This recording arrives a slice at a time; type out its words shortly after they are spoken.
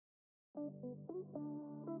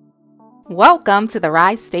Welcome to the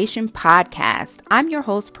Rise Station podcast. I'm your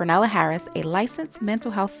host, Pernella Harris, a licensed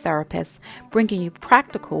mental health therapist, bringing you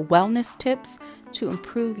practical wellness tips to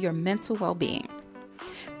improve your mental well-being.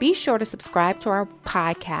 Be sure to subscribe to our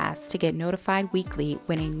podcast to get notified weekly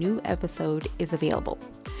when a new episode is available.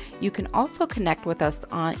 You can also connect with us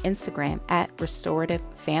on Instagram at Restorative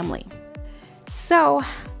Family. So,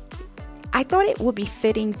 I thought it would be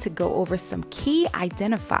fitting to go over some key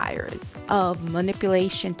identifiers of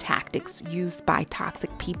manipulation tactics used by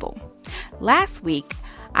toxic people. Last week,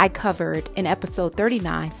 I covered in episode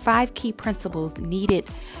 39, 5 key principles needed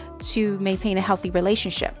to maintain a healthy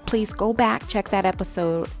relationship. Please go back, check that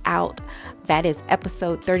episode out. That is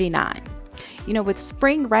episode 39. With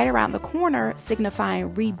spring right around the corner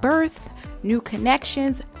signifying rebirth, new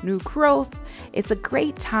connections, new growth, it's a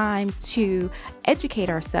great time to educate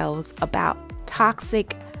ourselves about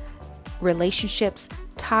toxic relationships,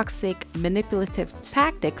 toxic manipulative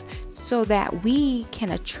tactics, so that we can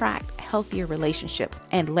attract healthier relationships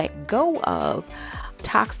and let go of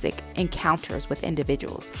toxic encounters with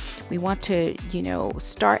individuals. We want to,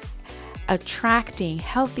 start attracting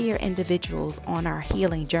healthier individuals on our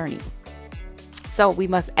healing journey. So we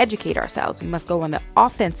must educate ourselves. We must go on the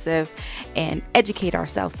offensive and educate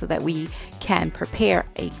ourselves so that we can prepare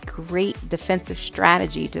a great defensive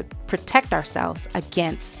strategy to protect ourselves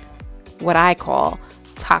against what I call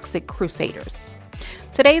toxic crusaders.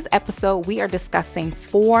 Today's episode, we are discussing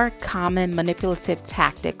 4 common manipulative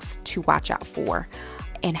tactics to watch out for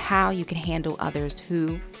and how you can handle others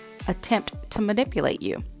who attempt to manipulate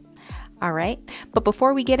you. All right. But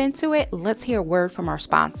before we get into it, let's hear a word from our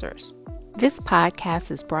sponsors. This podcast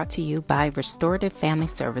is brought to you by Restorative Family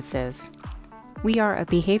Services. We are a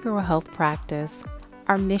behavioral health practice.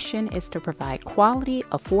 Our mission is to provide quality,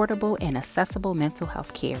 affordable, and accessible mental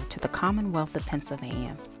health care to the Commonwealth of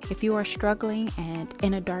Pennsylvania. If you are struggling and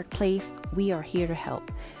in a dark place, we are here to help.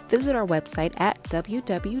 Visit our website at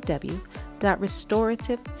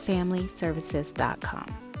www.restorativefamilyservices.com.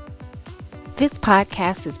 This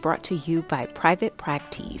podcast is brought to you by Private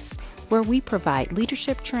Practice, where we provide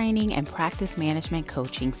leadership training and practice management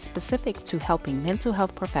coaching specific to helping mental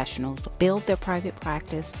health professionals build their private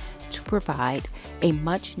practice to provide a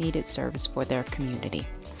much needed service for their community.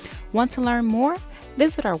 Want to learn more?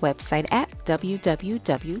 Visit our website at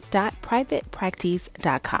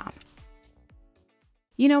www.privatepractice.com.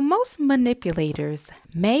 Most manipulators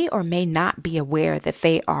may or may not be aware that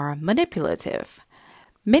they are manipulative.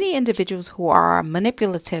 Many individuals who are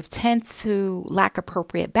manipulative tend to lack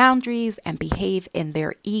appropriate boundaries and behave in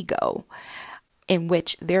their ego, in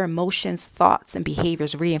which their emotions, thoughts, and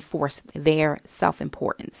behaviors reinforce their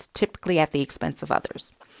self-importance, typically at the expense of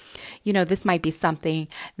others. This might be something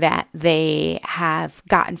that they have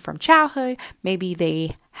gotten from childhood. Maybe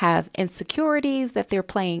they have insecurities that they're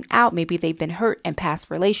playing out. Maybe they've been hurt in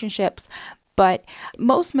past relationships. But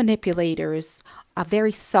most manipulators are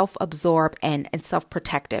very self-absorbed and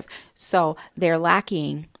self-protective. So they're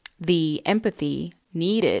lacking the empathy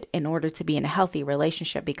needed in order to be in a healthy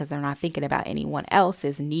relationship because they're not thinking about anyone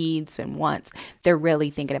else's needs and wants. They're really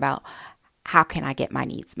thinking about, how can I get my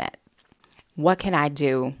needs met? What can I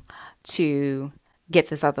do to get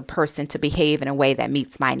this other person to behave in a way that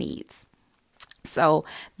meets my needs? So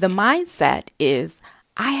the mindset is,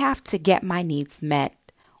 I have to get my needs met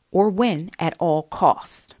or win at all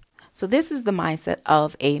costs. So this is the mindset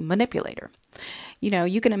of a manipulator.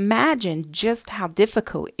 You can imagine just how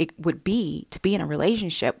difficult it would be to be in a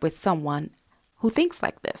relationship with someone who thinks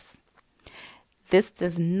like this. This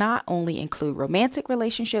does not only include romantic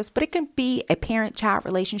relationships, but it can be a parent-child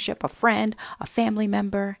relationship, a friend, a family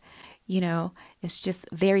member. It's just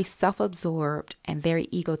very self-absorbed and very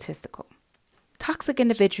egotistical. Toxic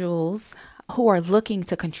individuals who are looking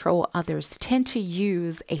to control others tend to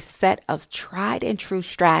use a set of tried and true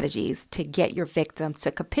strategies to get your victim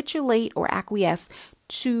to capitulate or acquiesce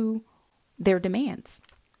to their demands.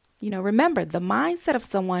 Remember, the mindset of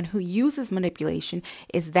someone who uses manipulation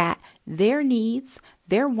is that their needs,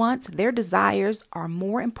 their wants, their desires are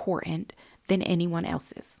more important than anyone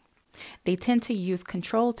else's. They tend to use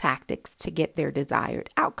control tactics to get their desired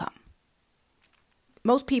outcome.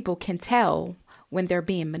 Most people can tell when they're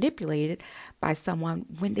being manipulated by someone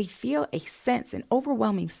when they feel an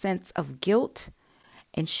overwhelming sense of guilt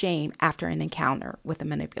and shame after an encounter with a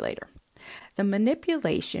manipulator. The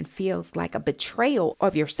manipulation feels like a betrayal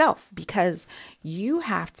of yourself because you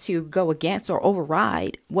have to go against or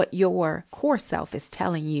override what your core self is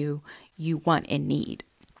telling you you want and need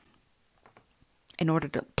in order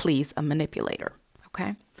to please a manipulator.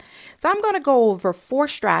 Okay. So I'm going to go over 4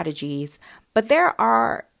 strategies But there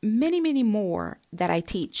are many, many more that I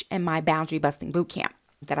teach in my boundary busting bootcamp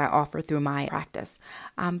that I offer through my practice.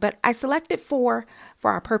 But I selected four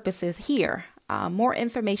for our purposes here. More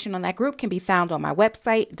information on that group can be found on my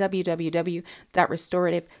website,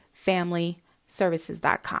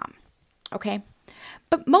 www.restorativefamilyservices.com. Okay.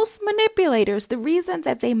 But most manipulators, the reason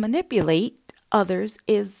that they manipulate others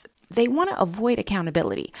is they want to avoid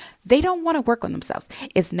accountability. They don't want to work on themselves.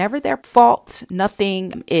 It's never their fault.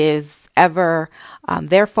 Nothing is ever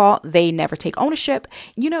their fault. They never take ownership.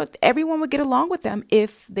 Everyone would get along with them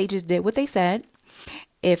if they just did what they said.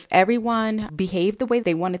 If everyone behaved the way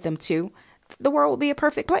they wanted them to, the world would be a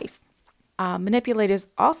perfect place.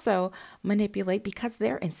 Manipulators also manipulate because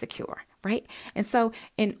they're insecure, right? And so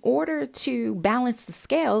in order to balance the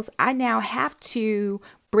scales, I now have to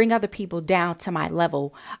bring other people down to my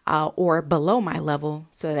level or below my level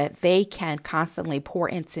so that they can constantly pour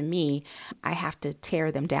into me. I have to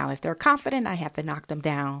tear them down. If they're confident, I have to knock them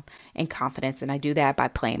down in confidence. And I do that by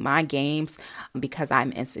playing my games because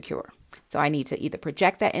I'm insecure. So I need to either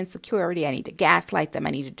project that insecurity, I need to gaslight them,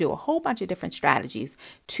 I need to do a whole bunch of different strategies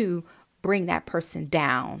to bring that person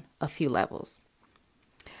down a few levels.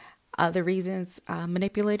 Other reasons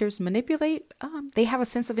manipulators manipulate, they have a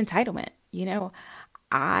sense of entitlement.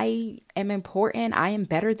 I am important. I am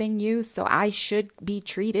better than you. So I should be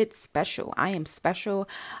treated special. I am special.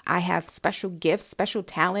 I have special gifts, special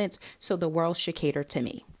talents. So the world should cater to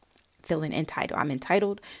me. Feeling entitled. I'm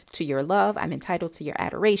entitled to your love. I'm entitled to your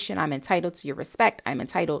adoration. I'm entitled to your respect. I'm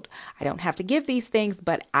entitled. I don't have to give these things,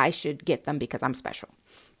 but I should get them because I'm special.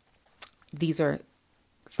 These are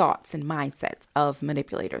thoughts and mindsets of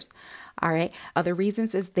manipulators. All right. Other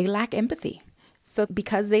reasons is they lack empathy. So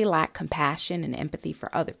because they lack compassion and empathy for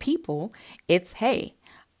other people, it's, hey,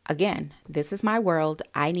 again, this is my world.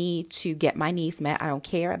 I need to get my needs met. I don't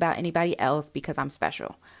care about anybody else because I'm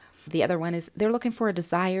special. The other one is they're looking for a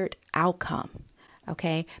desired outcome.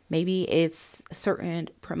 Okay, maybe it's a certain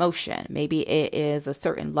promotion. Maybe it is a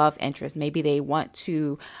certain love interest. Maybe they want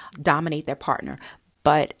to dominate their partner.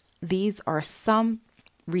 But these are some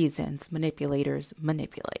reasons manipulators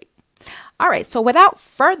manipulate. All right, so without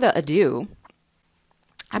further ado,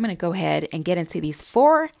 I'm going to go ahead and get into these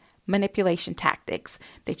 4 manipulation tactics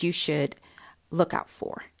that you should look out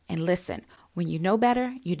for. And listen, when you know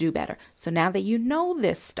better, you do better. So now that you know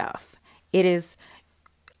this stuff, it is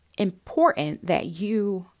important that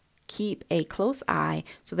you keep a close eye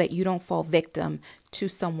so that you don't fall victim to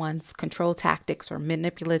someone's control tactics or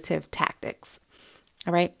manipulative tactics.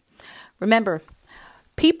 All right. Remember,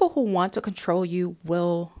 people who want to control you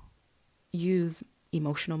will use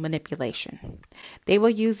emotional manipulation. They will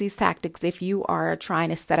use these tactics if you are trying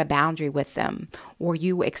to set a boundary with them or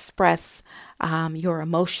you express your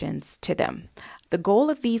emotions to them. The goal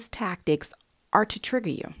of these tactics are to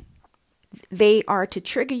trigger you. They are to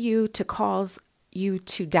trigger you to cause you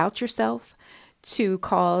to doubt yourself, to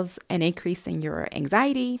cause an increase in your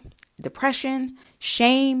anxiety, depression,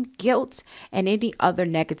 shame, guilt, and any other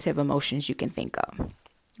negative emotions you can think of.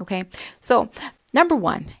 Okay, so number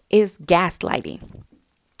 1 is gaslighting.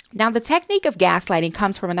 Now, the technique of gaslighting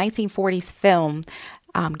comes from a 1940s film,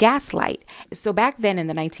 Gaslight. So back then in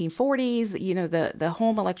the 1940s, the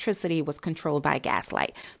home electricity was controlled by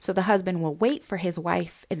gaslight. So the husband will wait for his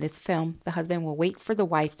wife in this film. The husband will wait for the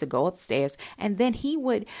wife to go upstairs, and then he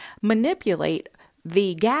would manipulate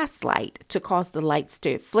the gaslight to cause the lights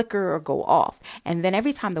to flicker or go off. And then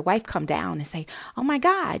every time the wife come down and say, "Oh my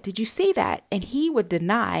God, did you see that?" And he would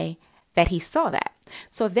deny that he saw that.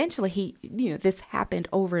 So eventually this happened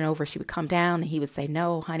over and over. She would come down and he would say,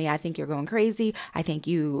 "No, honey, I think you're going crazy. I think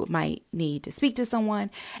you might need to speak to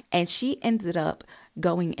someone." And she ended up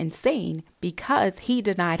going insane because he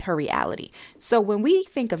denied her reality. So when we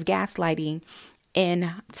think of gaslighting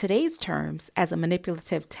in today's terms as a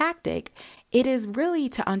manipulative tactic, it is really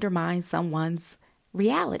to undermine someone's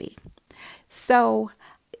reality. So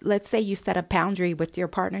let's say you set a boundary with your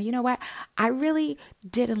partner. You know what? I really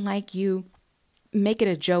didn't like you making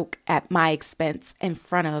a joke at my expense in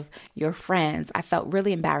front of your friends. I felt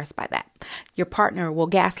really embarrassed by that. Your partner will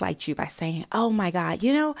gaslight you by saying, "Oh my God,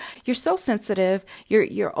 you're so sensitive.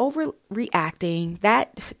 You're overreacting.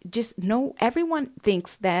 Everyone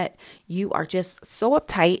thinks that you are just so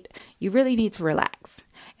uptight. You really need to relax."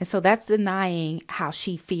 And so that's denying how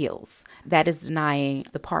she feels. That is denying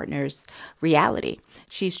the partner's reality.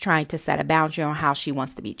 She's trying to set a boundary on how she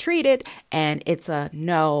wants to be treated. And it's a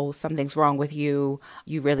no, something's wrong with you.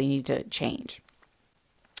 You really need to change.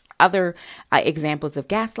 Other examples of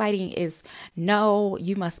gaslighting is, "No,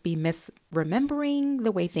 you must be misremembering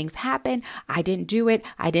the way things happen. I didn't do it.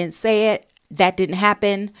 I didn't say it. that didn't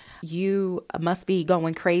happen. You must be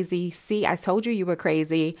going crazy. See, I told you were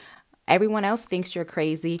crazy. Everyone else thinks you're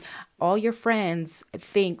crazy. All your friends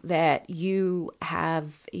think that you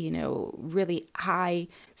have, really high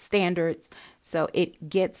standards. So it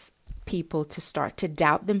gets people to start to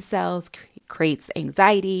doubt themselves, creates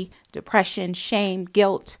anxiety, depression, shame,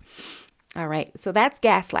 guilt. All right. So that's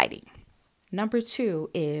gaslighting. Number 2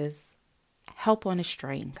 is help on a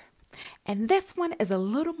string. And this one is a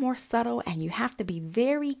little more subtle, and you have to be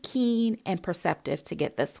very keen and perceptive to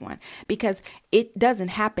get this one, because it doesn't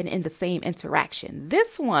happen in the same interaction.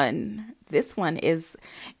 This one is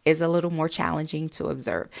a little more challenging to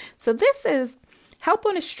observe. So this is help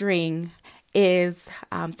on a string is,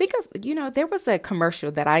 think of, there was a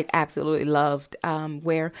commercial that I absolutely loved,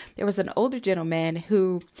 where there was an older gentleman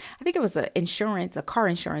who, I think it was a car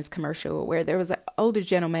insurance commercial, where there was an older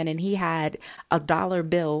gentleman and he had a dollar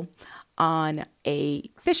bill on a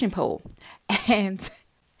fishing pole, and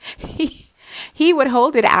he would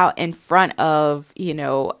hold it out in front of,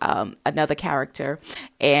 another character.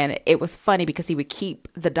 And it was funny because he would keep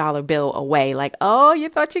the dollar bill away. Like, oh, you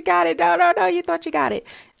thought you got it. No, you thought you got it.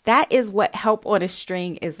 That is what help on a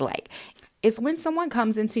string is like. It's when someone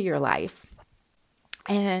comes into your life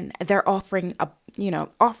and they're offering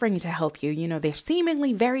to help you. They're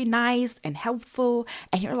seemingly very nice and helpful.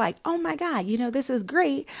 And you're like, oh my God, this is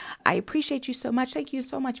great. I appreciate you so much. Thank you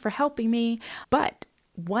so much for helping me. But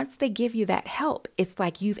once they give you that help, it's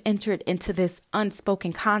like you've entered into this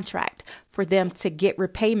unspoken contract for them to get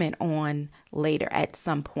repayment on later at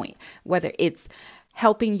some point, whether it's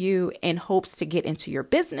helping you in hopes to get into your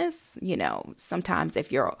business. Sometimes if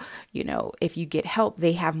you get help,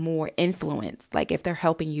 they have more influence. Like if they're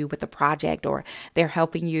helping you with a project or they're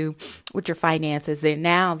helping you with your finances, then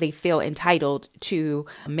now they feel entitled to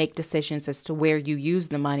make decisions as to where you use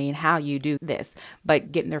the money and how you do this,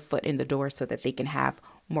 but getting their foot in the door so that they can have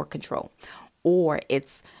more control. Or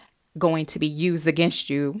it's going to be used against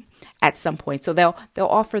you at some point. So they'll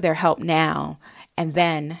offer their help now, and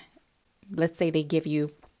then let's say they give you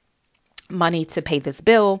money to pay this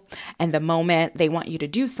bill, and the moment they want you to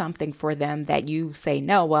do something for them that you say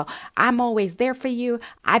no, well, I'm always there for you.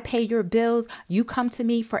 I pay your bills. You come to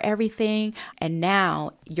me for everything. And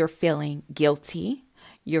now you're feeling guilty.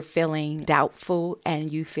 You're feeling doubtful, and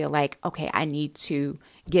you feel like, okay, I need to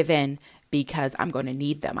give in because I'm going to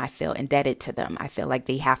need them. I feel indebted to them. I feel like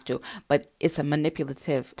they have to, but it's a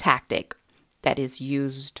manipulative tactic that is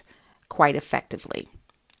used quite effectively.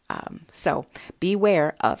 So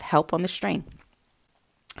beware of help on the string.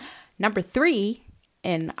 Number 3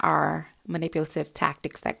 in our manipulative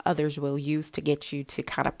tactics that others will use to get you to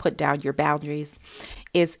kind of put down your boundaries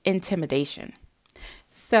is intimidation.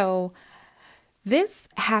 So this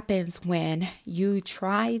happens when you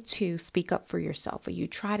try to speak up for yourself, or you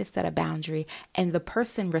try to set a boundary, and the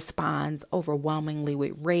person responds overwhelmingly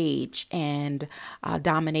with rage and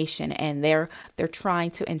domination, and they're trying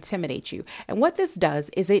to intimidate you. And what this does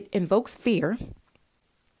is it invokes fear,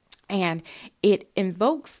 and it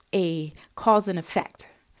invokes a cause and effect.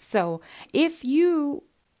 So if you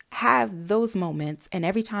have those moments, and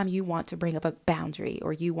every time you want to bring up a boundary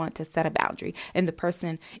or you want to set a boundary and the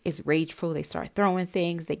person is rageful, they start throwing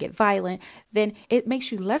things, they get violent, then it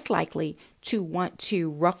makes you less likely to want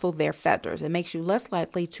to ruffle their feathers. It makes you less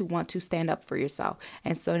likely to want to stand up for yourself.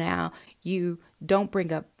 And so now you don't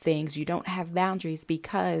bring up things, you don't have boundaries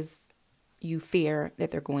because you fear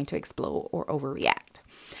that they're going to explode or overreact.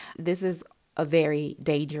 This is a very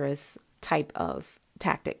dangerous type of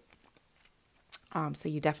tactic. So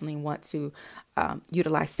you definitely want to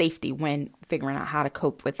utilize safety when figuring out how to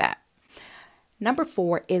cope with that. Number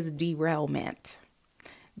 4 is derailment.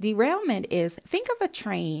 Derailment is, think of a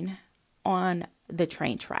train on the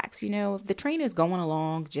train tracks. The train is going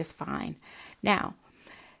along just fine. Now,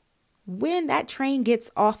 when that train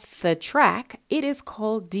gets off the track, it is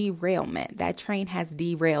called derailment. That train has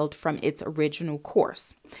derailed from its original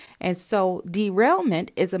course. And so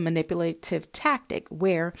derailment is a manipulative tactic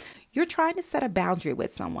where you're trying to set a boundary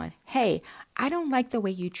with someone. Hey, I don't like the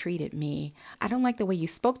way you treated me. I don't like the way you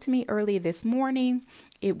spoke to me earlier this morning.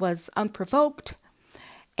 It was unprovoked.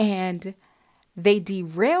 And they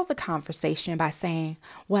derail the conversation by saying,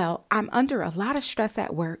 well, I'm under a lot of stress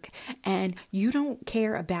at work and you don't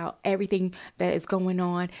care about everything that is going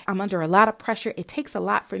on. I'm under a lot of pressure. It takes a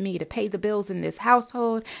lot for me to pay the bills in this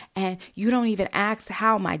household, and you don't even ask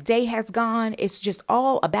how my day has gone. It's just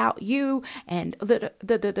all about you and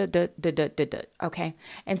okay.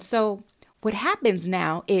 And so what happens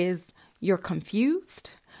now is you're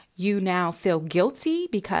confused. you now feel guilty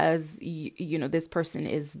because, this person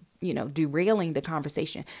is, derailing the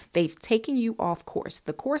conversation. They've taken you off course.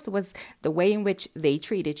 The course was the way in which they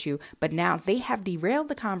treated you, but now they have derailed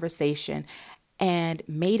the conversation and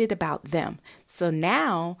made it about them. So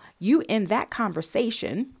now you in that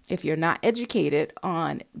conversation, if you're not educated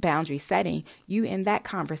on boundary setting, you in that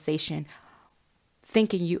conversation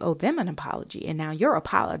thinking you owe them an apology. And now you're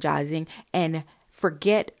apologizing and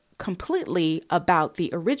forget completely about the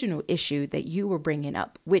original issue that you were bringing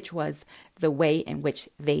up, which was the way in which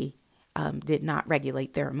they did not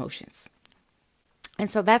regulate their emotions. And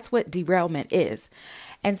so that's what derailment is.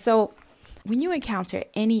 And so when you encounter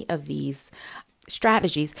any of these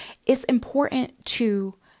strategies, it's important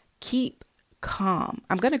to keep calm.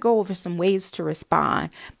 I'm going to go over some ways to respond,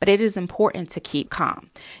 but it is important to keep calm.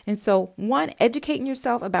 And so, one, educating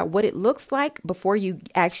yourself about what it looks like before you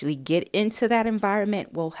actually get into that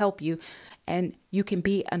environment will help you. And you can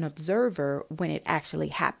be an observer when it actually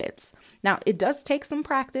happens. Now, it does take some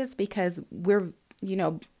practice because we're,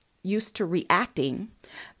 used to reacting,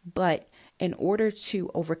 but in order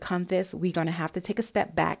to overcome this, we're going to have to take a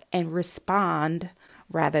step back and respond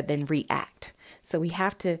rather than react. So we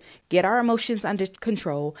have to get our emotions under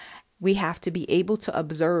control. We have to be able to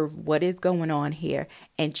observe what is going on here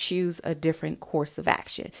and choose a different course of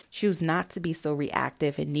action. Choose not to be so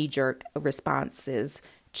reactive and knee-jerk responses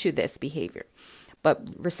to this behavior, but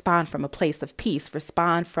respond from a place of peace,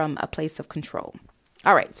 respond from a place of control.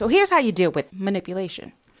 All right, so here's how you deal with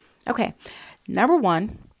manipulation. Okay, number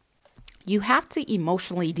one, you have to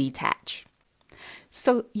emotionally detach.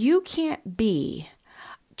 So you can't be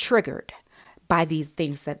triggered by these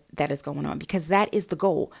things that is going on, because that is the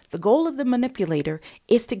goal. The goal of the manipulator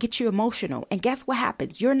is to get you emotional. And guess what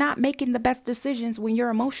happens? You're not making the best decisions when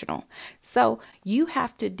you're emotional. So you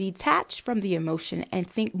have to detach from the emotion and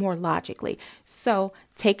think more logically. So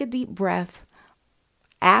take a deep breath,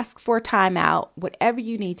 ask for a timeout, whatever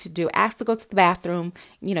you need to do. Ask to go to the bathroom,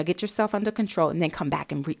 get yourself under control, and then come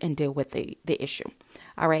back and deal with the issue.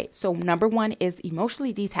 All right. So number one is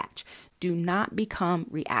emotionally detach. Do not become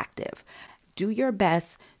reactive. Do your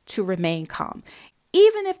best to remain calm.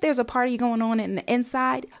 Even if there's a party going on in the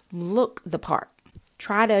inside, look the part.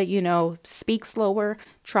 Try to, speak slower.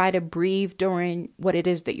 Try to breathe during what it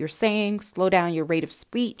is that you're saying. Slow down your rate of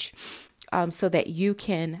speech so that you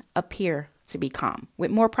can appear to be calm.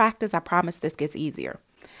 With more practice, I promise this gets easier.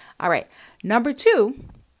 All right. Number two,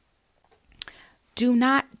 do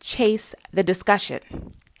not chase the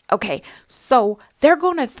discussion. Okay, so they're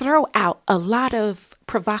going to throw out a lot of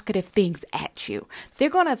provocative things at you. They're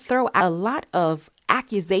going to throw out a lot of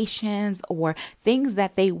accusations or things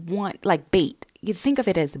that they want, like bait. You think of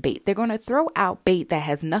it as bait. They're going to throw out bait that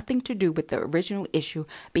has nothing to do with the original issue,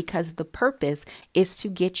 because the purpose is to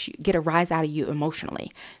get a rise out of you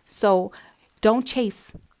emotionally. So don't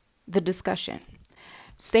chase the discussion.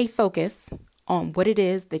 Stay focused on what it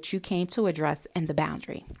is that you came to address and the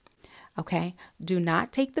boundary. Okay, do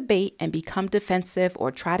not take the bait and become defensive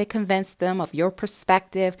or try to convince them of your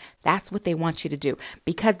perspective. That's what they want you to do,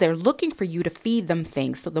 because they're looking for you to feed them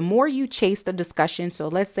things. So the more you chase the discussion, so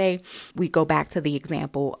let's say we go back to the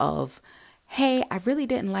example of, hey, I really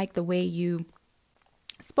didn't like the way you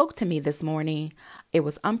spoke to me this morning. It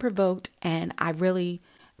was unprovoked and I really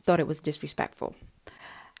thought it was disrespectful.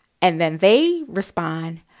 And then they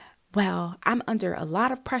respond, well, I'm under a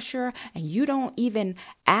lot of pressure and you don't even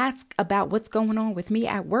ask about what's going on with me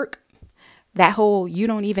at work. That whole, you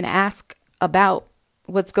don't even ask about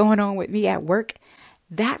what's going on with me at work.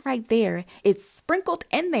 That right there, it's sprinkled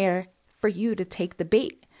in there for you to take the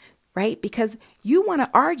bait, right? Because you want to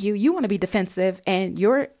argue, you want to be defensive, and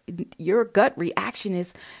your gut reaction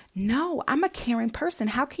is, no, I'm a caring person.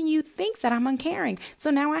 How can you think that I'm uncaring? So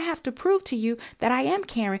now I have to prove to you that I am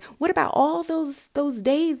caring. What about all those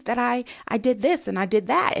days that I did this and I did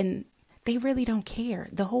that? And they really don't care.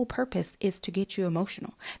 The whole purpose is to get you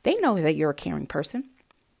emotional. They know that you're a caring person,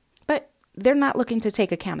 but they're not looking to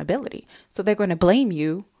take accountability. So they're going to blame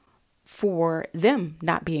you for them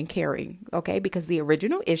not being caring, okay? Because the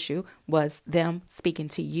original issue was them speaking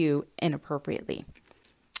to you inappropriately,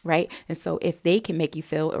 right? And so if they can make you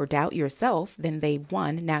feel or doubt yourself, then they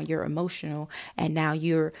won. Now you're emotional and now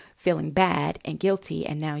you're feeling bad and guilty,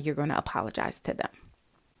 and now you're going to apologize to them.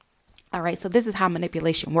 All right, so this is how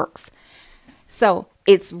manipulation works. So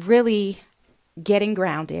it's really getting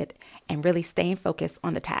grounded and really staying focused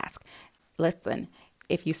on the task. Listen,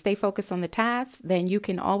 if you stay focused on the task, then you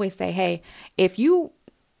can always say, hey, if you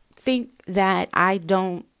think that I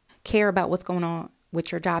don't care about what's going on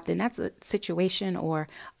with your job, then that's a situation or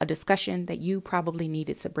a discussion that you probably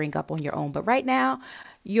needed to bring up on your own. But right now,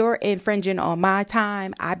 you're infringing on my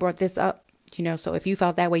time. I brought this up, so if you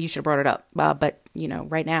felt that way, you should have brought it up. But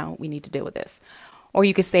right now we need to deal with this. Or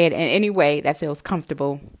you could say it in any way that feels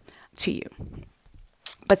comfortable to you.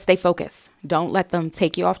 But stay focused. Don't let them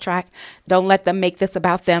take you off track. Don't let them make this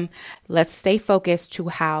about them. Let's stay focused to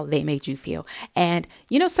how they made you feel. And,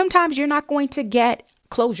 sometimes you're not going to get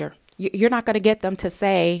closure. You're not going to get them to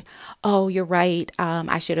say, oh, you're right.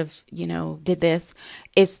 I should have, did this.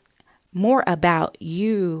 It's more about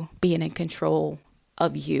you being in control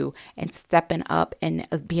of you and stepping up and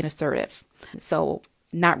being assertive. So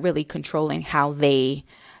not really controlling how they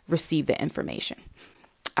receive the information.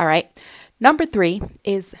 All right. Number 3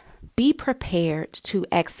 is be prepared to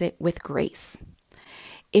exit with grace.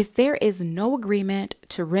 If there is no agreement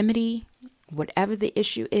to remedy whatever the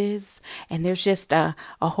issue is, and there's just a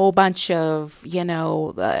whole bunch of,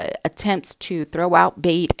 attempts to throw out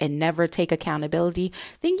bait and never take accountability,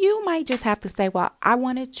 then you might just have to say, well, I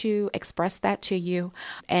wanted to express that to you.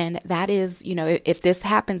 And that is, if this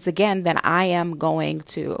happens again, then I am going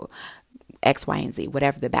to X, Y, and Z,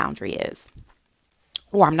 whatever the boundary is.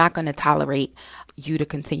 Or I'm not going to tolerate you to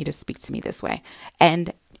continue to speak to me this way.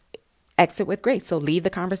 And exit with grace. So leave the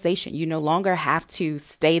conversation. You no longer have to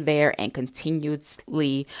stay there and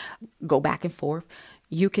continuously go back and forth.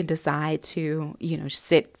 You can decide to,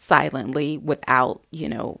 sit silently without,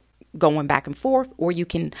 going back and forth, or you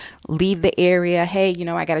can leave the area. Hey,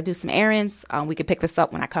 I got to do some errands. We can pick this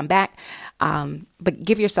up when I come back. But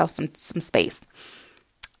give yourself some space.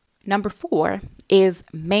 Number 4 is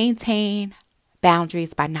maintain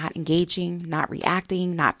boundaries by not engaging, not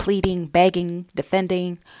reacting, not pleading, begging,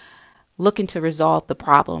 defending, looking to resolve the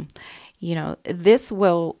problem. This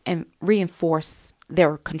will reinforce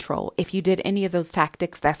their control. If you did any of those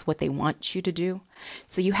tactics, that's what they want you to do.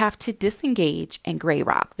 So you have to disengage and gray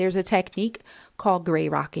rock. There's a technique called gray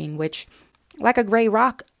rocking, which, like a gray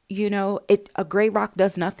rock, a gray rock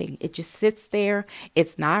does nothing. It just sits there.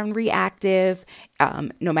 It's non-reactive.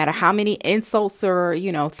 No matter how many insults are,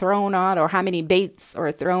 thrown out or how many baits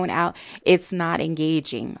are thrown out, it's not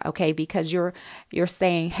engaging. Okay. Because you're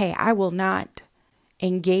saying, hey, I will not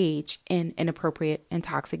engage in inappropriate and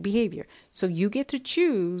toxic behavior. So you get to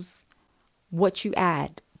choose what you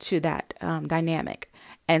add to that dynamic.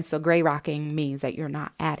 And so gray rocking means that you're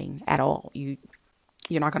not adding at all.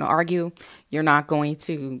 You're not going to argue. You're not going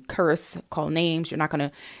to curse, call names. You're not going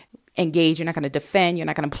to engage. You're not going to defend. You're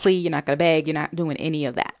not going to plead. You're not going to beg. You're not doing any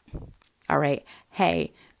of that. All right.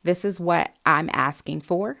 Hey, this is what I'm asking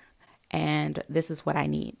for. And this is what I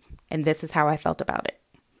need. And this is how I felt about it.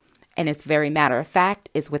 And it's very matter of fact.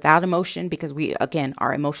 It's without emotion because we, again,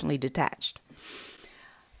 are emotionally detached.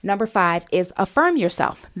 Number 5 is affirm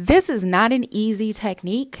yourself. This is not an easy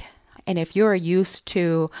technique. And if you're used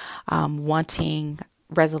to wanting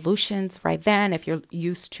resolutions right then, if you're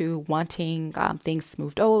used to wanting things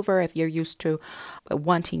smoothed over, if you're used to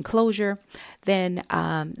wanting closure, then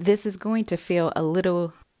this is going to feel a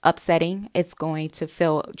little upsetting. It's going to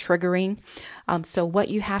feel triggering. So what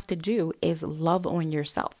you have to do is love on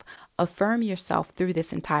yourself. Affirm yourself through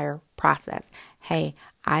this entire process. Hey,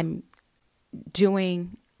 I'm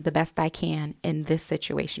doing the best I can in this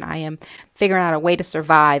situation. I am figuring out a way to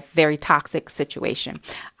survive very toxic situation.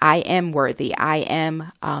 I am worthy. I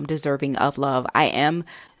am deserving of love. I am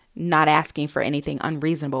not asking for anything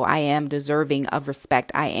unreasonable. I am deserving of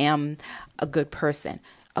respect. I am a good person.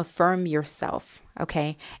 Affirm yourself,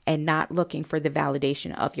 okay? And not looking for the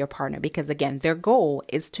validation of your partner, because again, their goal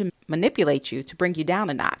is to manipulate you, to bring you down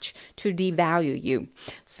a notch, to devalue you.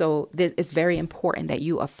 So this is very important that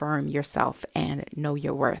you affirm yourself and know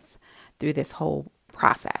your worth through this whole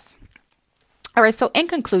process. All right. So in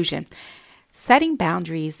conclusion, setting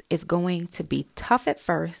boundaries is going to be tough at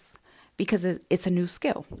first because it's a new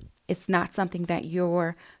skill. It's not something that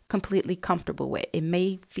you're completely comfortable with. It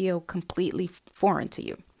may feel completely foreign to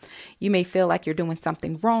you. You may feel like you're doing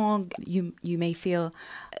something wrong. You may feel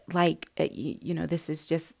like, this is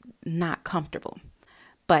just not comfortable.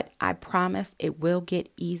 But I promise it will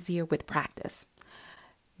get easier with practice.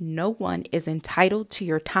 No one is entitled to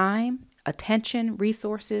your time, attention,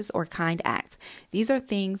 resources, or kind acts. These are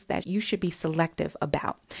things that you should be selective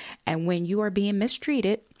about. And when you are being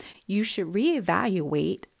mistreated, you should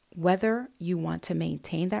reevaluate whether you want to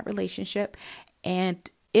maintain that relationship,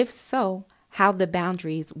 and if so, how the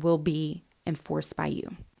boundaries will be enforced by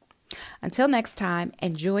you. Until next time,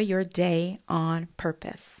 enjoy your day on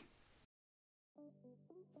purpose.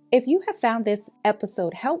 If you have found this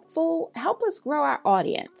episode helpful, help us grow our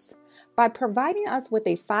audience. By providing us with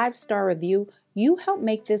a 5-star review, You help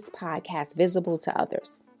make this podcast visible to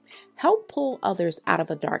others. Help pull others out of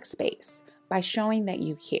a dark space by showing that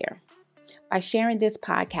you care, by sharing this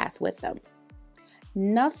podcast with them.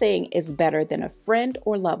 Nothing is better than a friend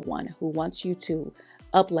or loved one who wants you to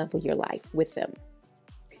up-level your life with them.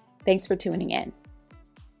 Thanks for tuning in.